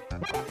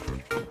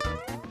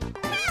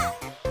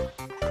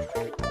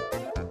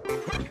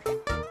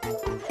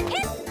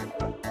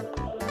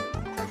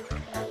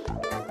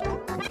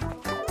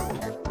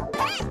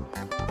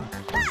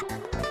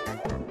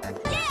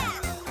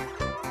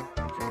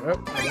 Oh,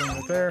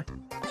 right there.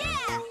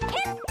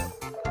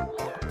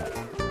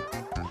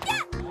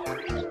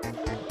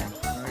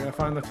 I gotta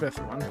find the fifth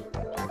one.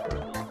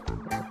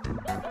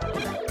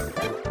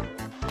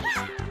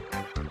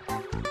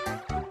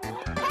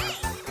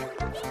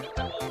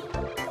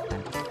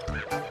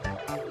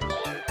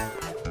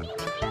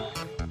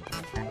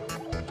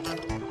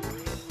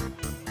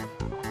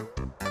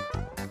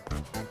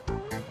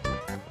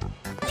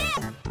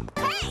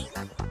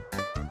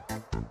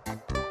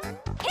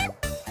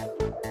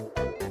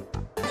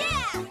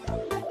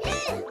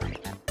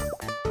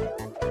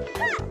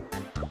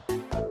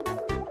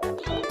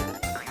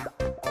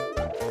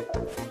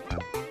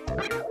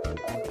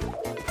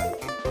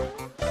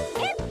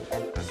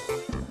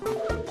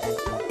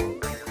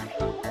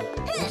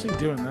 What's he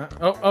doing that?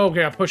 Oh,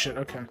 okay, I push it.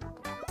 Okay.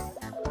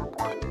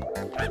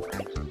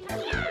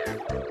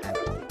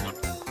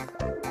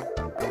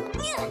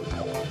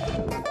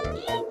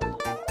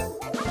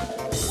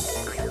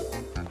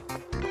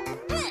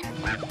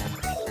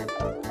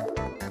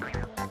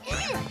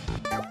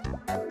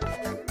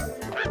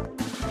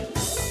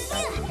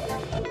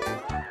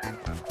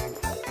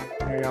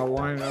 Okay, I'll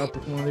line it up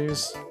with one of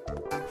these.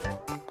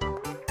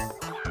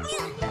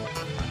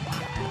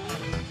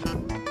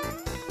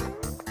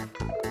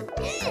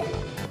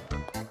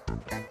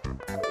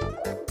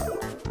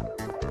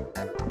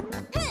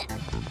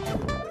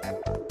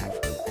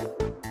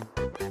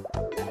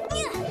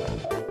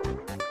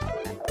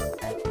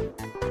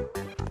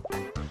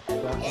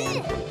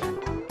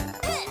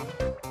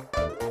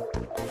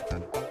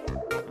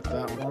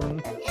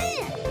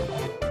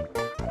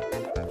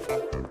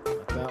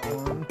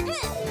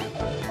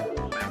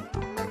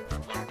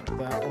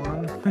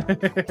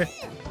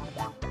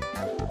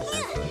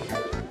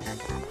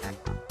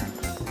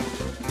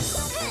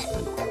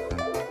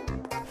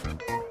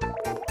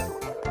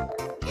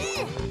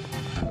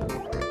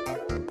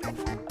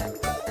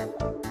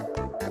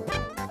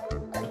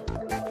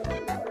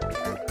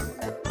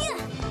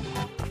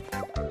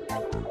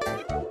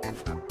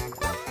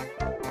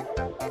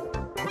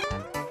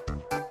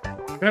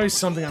 Gotta be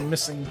something I'm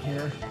missing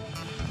here.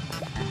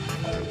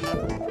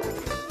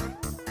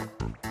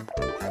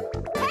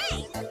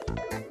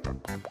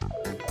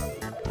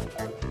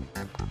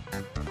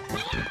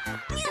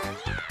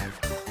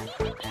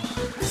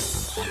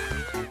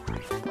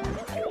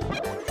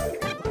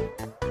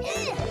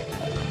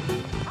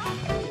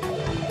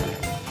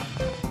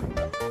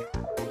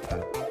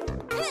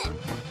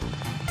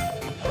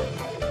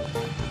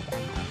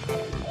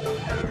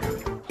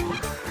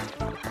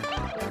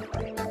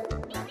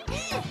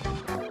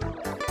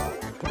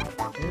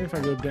 Maybe if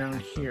I go down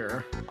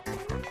here.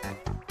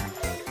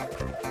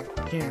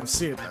 Can't even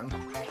see it then.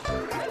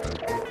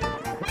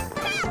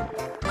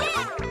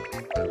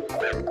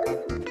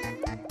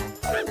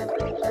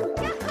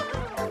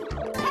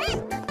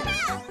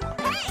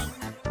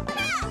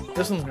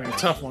 This one's gonna be a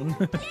tough one.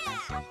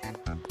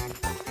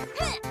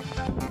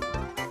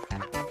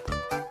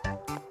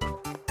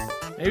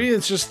 Maybe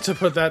it's just to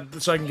put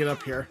that so I can get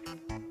up here.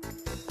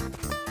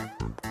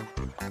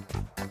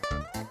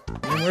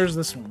 And where's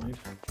this one lead?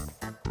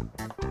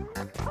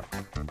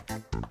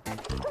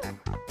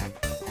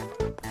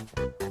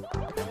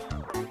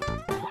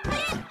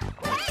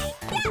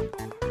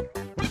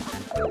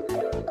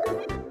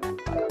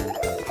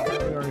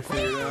 We already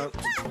figured it out.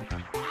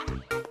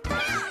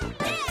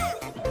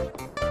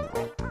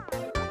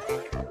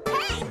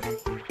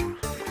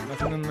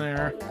 Nothing in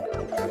there.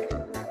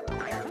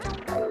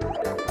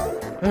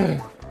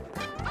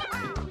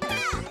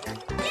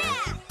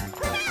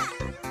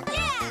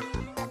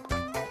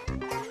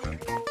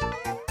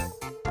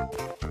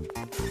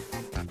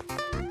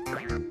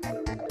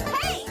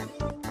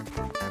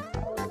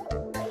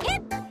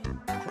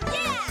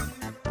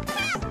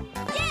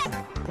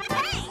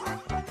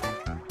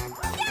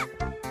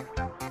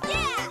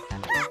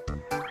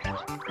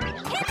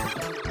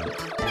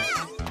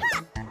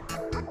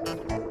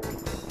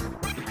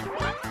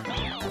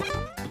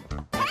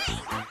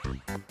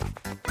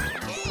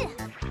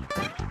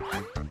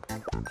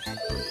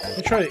 Let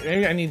me try.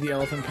 Maybe I need the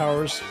elephant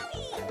powers.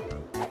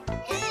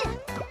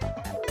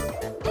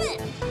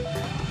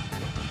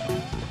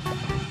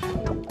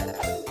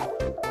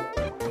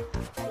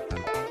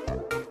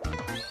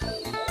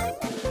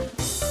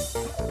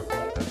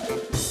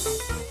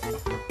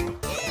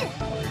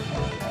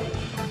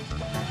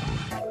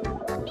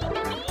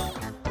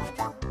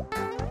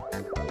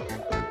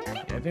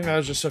 I think that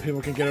was just so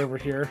people can get over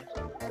here.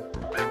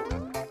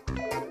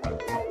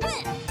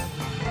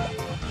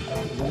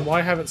 Then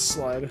why have it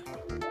slide?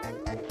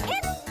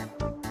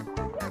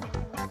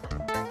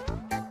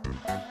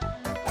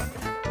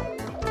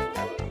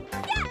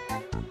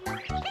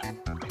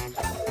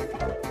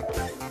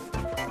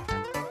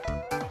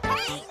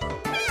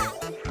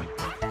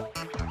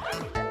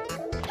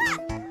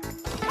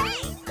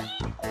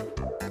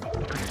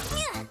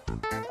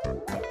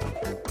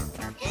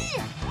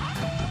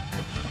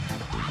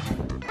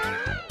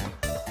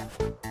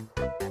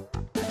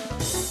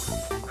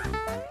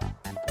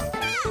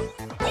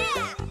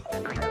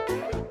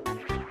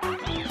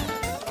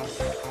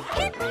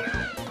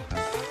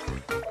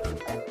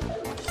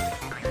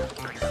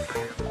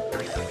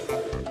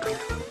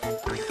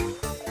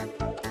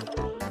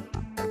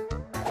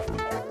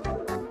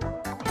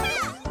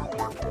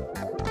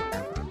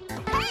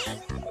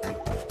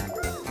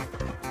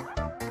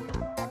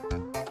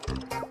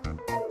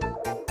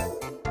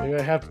 Maybe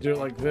I have to do it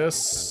like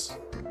this.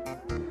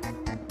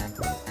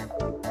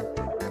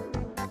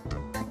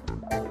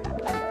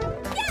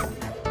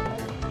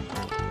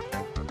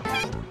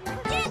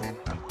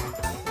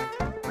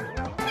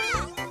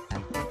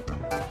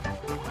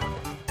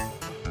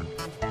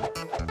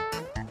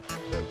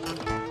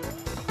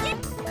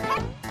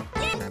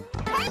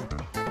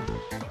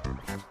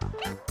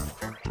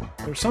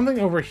 There's something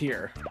over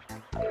here.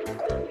 I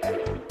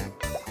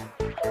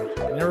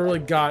never really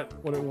got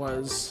what it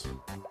was.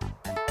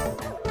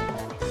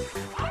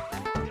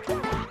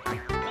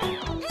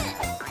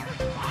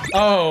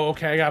 Oh,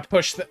 okay, I gotta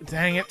push the—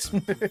 dang it.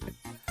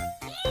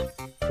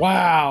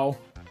 Wow.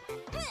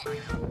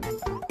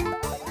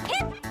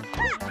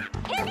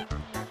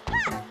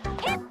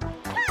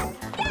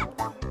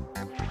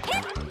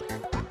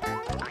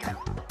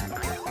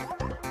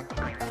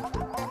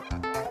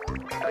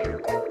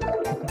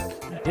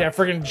 Yeah,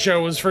 friggin'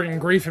 Joe was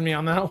friggin' griefing me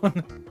on that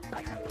one.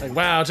 Like,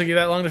 wow, it took you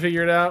that long to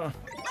figure it out?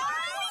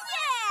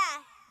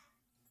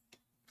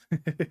 Oh,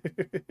 yeah!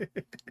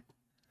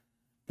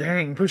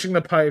 Dang, pushing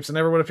the pipes. I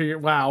never would have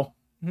figured— wow.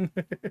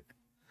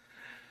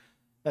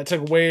 That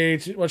took way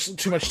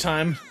too much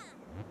time.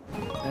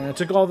 And it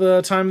took all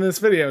the time in this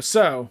video.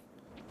 So,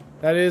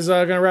 that is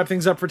going to wrap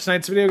things up for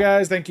tonight's video,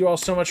 guys. Thank you all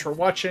so much for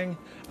watching.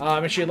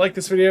 Make sure you like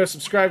this video,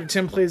 subscribe to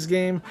Tim Plays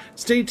Game.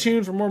 Stay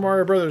tuned for more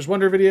Mario Brothers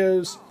Wonder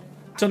videos.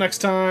 Until next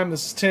time,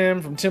 this is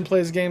Tim from Tim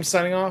Plays Game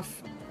signing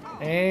off.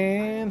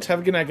 And have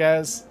a good night,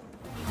 guys.